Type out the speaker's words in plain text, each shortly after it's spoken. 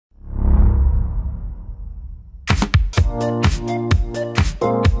Hey,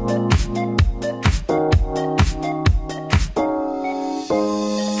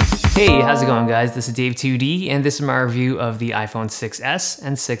 how's it going guys? This is Dave2D and this is my review of the iPhone 6s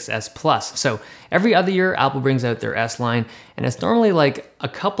and 6s Plus. So every other year Apple brings out their S line and it's normally like a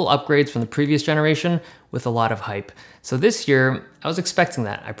couple upgrades from the previous generation with a lot of hype. So this year I was expecting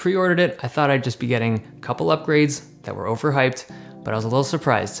that. I pre-ordered it. I thought I'd just be getting a couple upgrades that were overhyped, but I was a little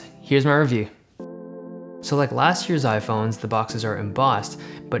surprised. Here's my review. So like last year's iPhones, the boxes are embossed,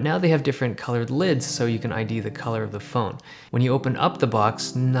 but now they have different colored lids so you can ID the color of the phone. When you open up the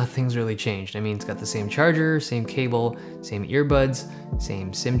box, nothing's really changed. I mean, it's got the same charger, same cable, same earbuds,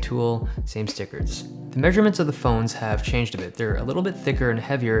 same SIM tool, same stickers. The measurements of the phones have changed a bit. They're a little bit thicker and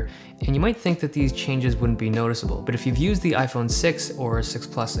heavier, and you might think that these changes wouldn't be noticeable, but if you've used the iPhone 6 or 6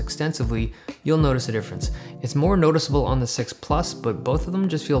 Plus extensively, you'll notice a difference. It's more noticeable on the 6 Plus, but both of them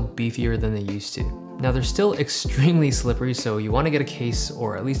just feel beefier than they used to. Now they're still extremely slippery, so you want to get a case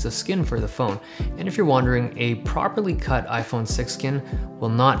or at least a skin for the phone. And if you're wondering, a properly cut iPhone 6 skin will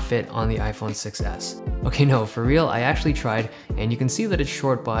not fit on the iPhone 6s. Okay, no, for real, I actually tried, and you can see that it's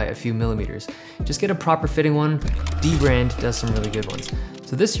short by a few millimeters. Just get a proper fitting one. Dbrand does some really good ones.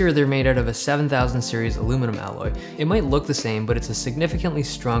 So this year they're made out of a 7000 series aluminum alloy. It might look the same, but it's a significantly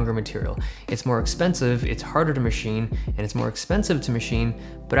stronger material. It's more expensive, it's harder to machine, and it's more expensive to machine,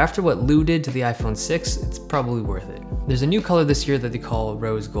 but after what Lu did to the iPhone 6, it's probably worth it. There's a new color this year that they call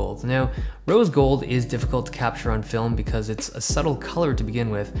rose gold. Now, rose gold is difficult to capture on film because it's a subtle color to begin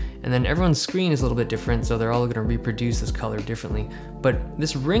with, and then everyone's screen is a little bit different, so they're all gonna reproduce this color differently. But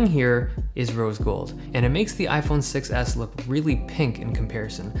this ring here is rose gold, and it makes the iPhone 6s look really pink in comparison.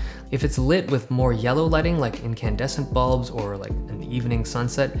 If it's lit with more yellow lighting, like incandescent bulbs or like an evening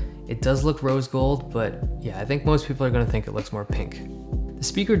sunset, it does look rose gold, but yeah, I think most people are gonna think it looks more pink. The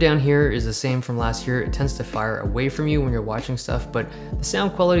speaker down here is the same from last year. It tends to fire away from you when you're watching stuff, but the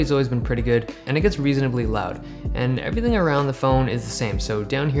sound quality has always been pretty good and it gets reasonably loud. And everything around the phone is the same. So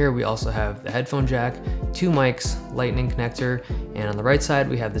down here we also have the headphone jack, 2 mics, lightning connector, and on the right side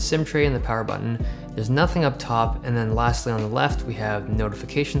we have the SIM tray and the power button. There's nothing up top, and then lastly on the left we have the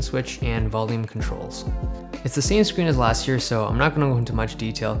notification switch and volume controls. It's the same screen as last year, so I'm not going to go into much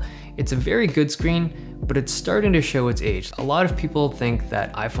detail. It's a very good screen, but it's starting to show its age. A lot of people think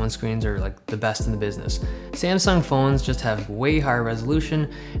that iPhone screens are like the best in the business. Samsung phones just have way higher resolution,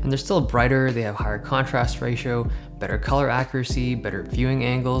 and they're still brighter, they have higher contrast ratio, better color accuracy, better viewing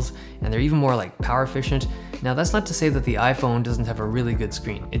angles, and they're even more like power efficient. Now that's not to say that the iPhone doesn't have a really good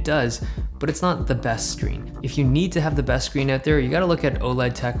screen. It does, but it's not the best screen. If you need to have the best screen out there, you gotta look at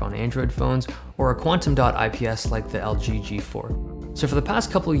OLED tech on Android phones or a quantum dot IPS like the LG G4. So for the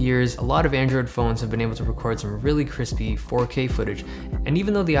past couple of years, a lot of Android phones have been able to record some really crispy 4K footage, and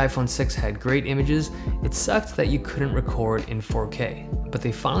even though the iPhone 6 had great images, it sucked that you couldn't record in 4K. But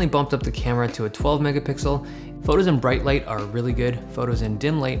they finally bumped up the camera to a 12 megapixel. Photos in bright light are really good, photos in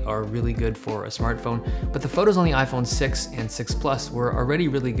dim light are really good for a smartphone, but the photos on the iPhone 6 and 6 Plus were already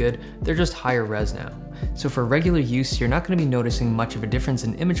really good, they're just higher res now. So for regular use, you're not going to be noticing much of a difference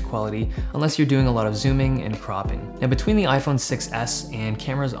in image quality unless you're doing a lot of zooming and cropping. Now between the iPhone 6s and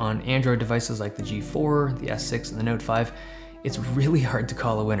cameras on Android devices like the G4, the S6, and the Note 5, it's really hard to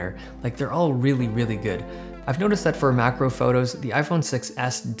call a winner. Like they're all really, really good. I've noticed that for macro photos, the iPhone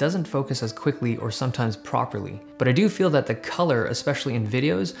 6s doesn't focus as quickly or sometimes properly, but I do feel that the color, especially in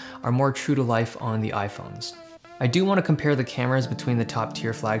videos, are more true to life on the iPhones. I do want to compare the cameras between the top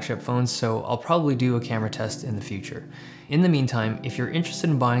tier flagship phones, so I'll probably do a camera test in the future. In the meantime, if you're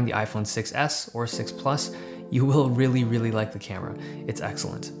interested in buying the iPhone 6s or 6 Plus, you will really, really like the camera. It's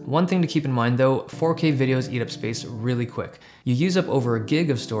excellent. One thing to keep in mind though, 4K videos eat up space really quick. You use up over a gig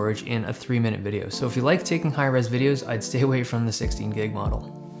of storage in a 3-minute video, so if you like taking high-res videos, I'd stay away from the 16 gig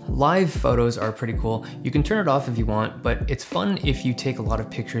model. Live photos are pretty cool. You can turn it off if you want, but it's fun if you take a lot of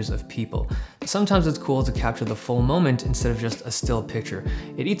pictures of people. Sometimes it's cool to capture the full moment instead of just a still picture.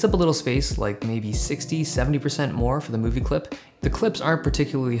 It eats up a little space, like maybe 60–70% more for the movie clip. The clips aren't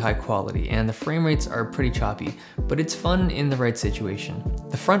particularly high quality and the frame rates are pretty choppy, but it's fun in the right situation.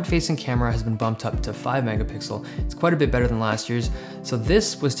 The front-facing camera has been bumped up to 5 megapixel. It's quite a bit better than last year's. So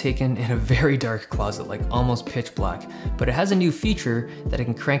this was taken in a very dark closet, like almost pitch black, but it has a new feature that it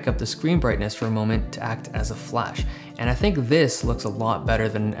can crank up the screen brightness for a moment to act as a flash. And I think this looks a lot better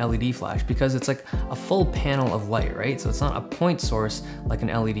than an LED flash because it's like a full panel of light, right? So it's not a point source like an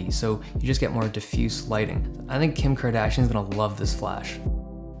LED, so you just get more diffuse lighting. I think Kim Kardashian's gonna love this flash.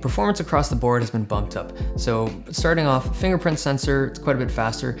 Performance across the board has been bumped up. So starting off, fingerprint sensor, it's quite a bit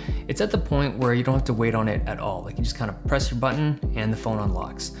faster. It's at the point where you don't have to wait on it at all. Like you just kind of press your button and the phone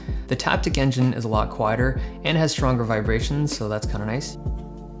unlocks. The Taptic engine is a lot quieter and has stronger vibrations, so that's kind of nice.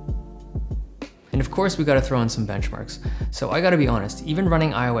 And of course, we gotta throw in some benchmarks. So I gotta be honest, even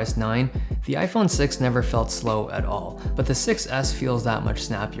running iOS 9, the iPhone 6 never felt slow at all, but the 6S feels that much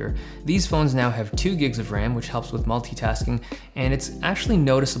snappier. These phones now have 2 gigs of RAM, which helps with multitasking, and it's actually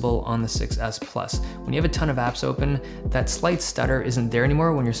noticeable on the 6S Plus. When you have a ton of apps open, that slight stutter isn't there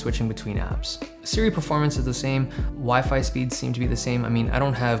anymore when you're switching between apps. Siri performance is the same, Wi-Fi speeds seem to be the same. I mean, I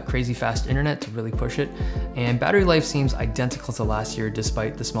don't have crazy fast internet to really push it, and battery life seems identical to last year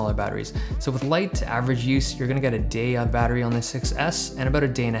despite the smaller batteries. So with light to average use, you're gonna get a day of battery on the 6S and about a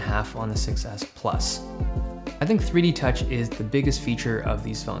day and a half on the 6S Plus. I think 3D Touch is the biggest feature of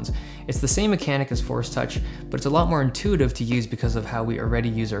these phones. It's the same mechanic as Force Touch, but it's a lot more intuitive to use because of how we already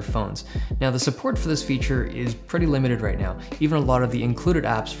use our phones. Now, the support for this feature is pretty limited right now. Even a lot of the included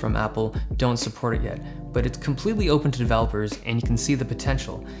apps from Apple don't support it yet, but it's completely open to developers and you can see the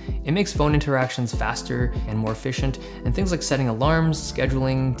potential. It makes phone interactions faster and more efficient, and things like setting alarms,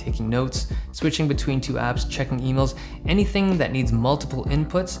 scheduling, taking notes, switching between 2 apps, checking emails, anything that needs multiple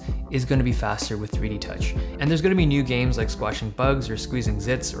inputs is going to be faster with 3D Touch. And there's going to be new games like squashing bugs or squeezing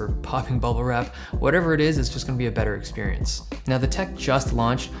zits or popping bubble wrap. Whatever it is, it's just going to be a better experience. Now, the tech just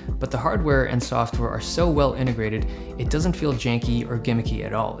launched, but the hardware and software are so well integrated, it doesn't feel janky or gimmicky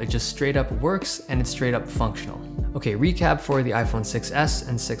at all. It just straight up works and it's straight up functional. Okay, recap for the iPhone 6S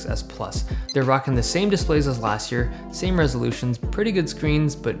and 6S Plus. They're rocking the same displays as last year, same resolutions, pretty good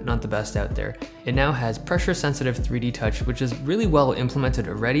screens, but not the best out there. It now has pressure-sensitive 3D Touch, which is really well implemented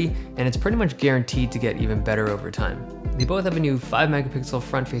already, and it's pretty much guaranteed to get even better over time. They both have a new 5-megapixel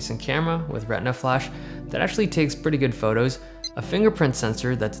front-facing camera with Retina flash that actually takes pretty good photos, a fingerprint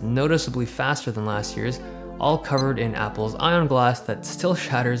sensor that's noticeably faster than last year's, all covered in Apple's Ion Glass that still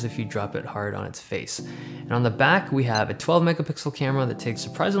shatters if you drop it hard on its face. And on the back, we have a 12-megapixel camera that takes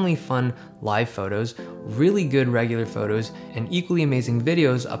surprisingly fun live photos, really good regular photos, and equally amazing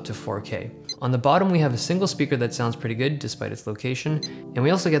videos up to 4K. On the bottom, we have a single speaker that sounds pretty good despite its location, and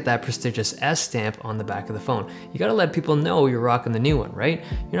we also get that prestigious S stamp on the back of the phone. You gotta let people know you're rocking the new one, right?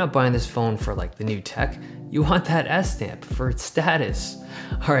 You're not buying this phone for like the new tech. You want that S stamp for its status.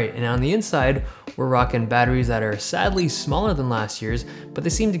 All right, and on the inside, we're rocking batteries that are sadly smaller than last year's, but they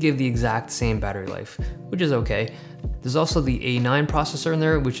seem to give the exact same battery life, which is okay. There's also the A9 processor in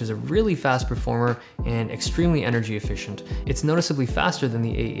there, which is a really fast performer and extremely energy efficient. It's noticeably faster than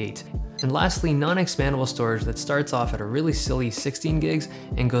the A8. And lastly, non-expandable storage that starts off at a really silly 16 gigs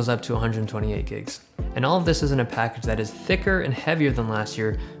and goes up to 128 gigs. And all of this is in a package that is thicker and heavier than last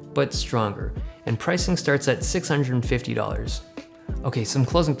year, but stronger. And pricing starts at $650. Okay, some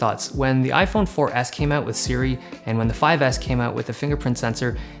closing thoughts. When the iPhone 4S came out with Siri and when the 5S came out with the fingerprint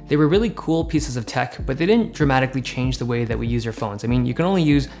sensor, they were really cool pieces of tech, but they didn't dramatically change the way that we use our phones. I mean, you can only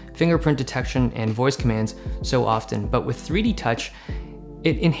use fingerprint detection and voice commands so often, but with 3D Touch,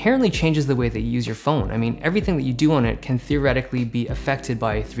 it inherently changes the way that you use your phone. I mean, everything that you do on it can theoretically be affected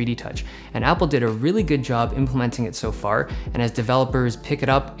by 3D Touch. And Apple did a really good job implementing it so far. And as developers pick it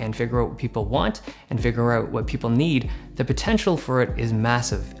up and figure out what people want and figure out what people need, the potential for it is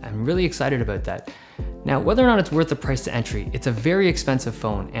massive. I'm really excited about that. Now, whether or not it's worth the price to entry, it's a very expensive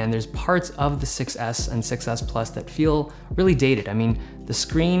phone, and there's parts of the 6S and 6S Plus that feel really dated. I mean, the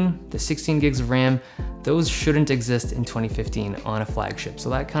screen, the 16 gigs of RAM, those shouldn't exist in 2015 on a flagship, so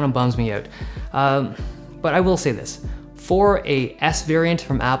that kind of bums me out. But I will say this, for a S variant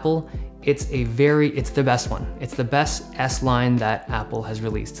from Apple, it's the best one. It's the best S line that Apple has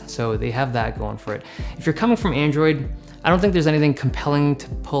released, so they have that going for it. If you're coming from Android, I don't think there's anything compelling to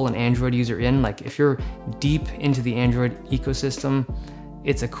pull an Android user in. Like if you're deep into the Android ecosystem,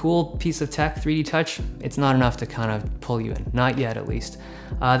 it's a cool piece of tech, 3D Touch. It's not enough to kind of pull you in, not yet at least.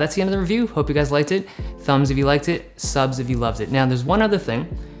 That's the end of the review. Hope you guys liked it. Thumbs if you liked it, subs if you loved it. Now there's one other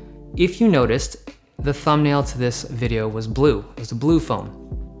thing. If you noticed, the thumbnail to this video was blue. It was a blue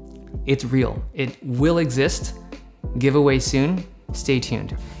phone. It's real. It will exist. Giveaway soon. Stay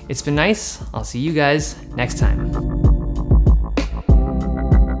tuned. It's been nice. I'll see you guys next time.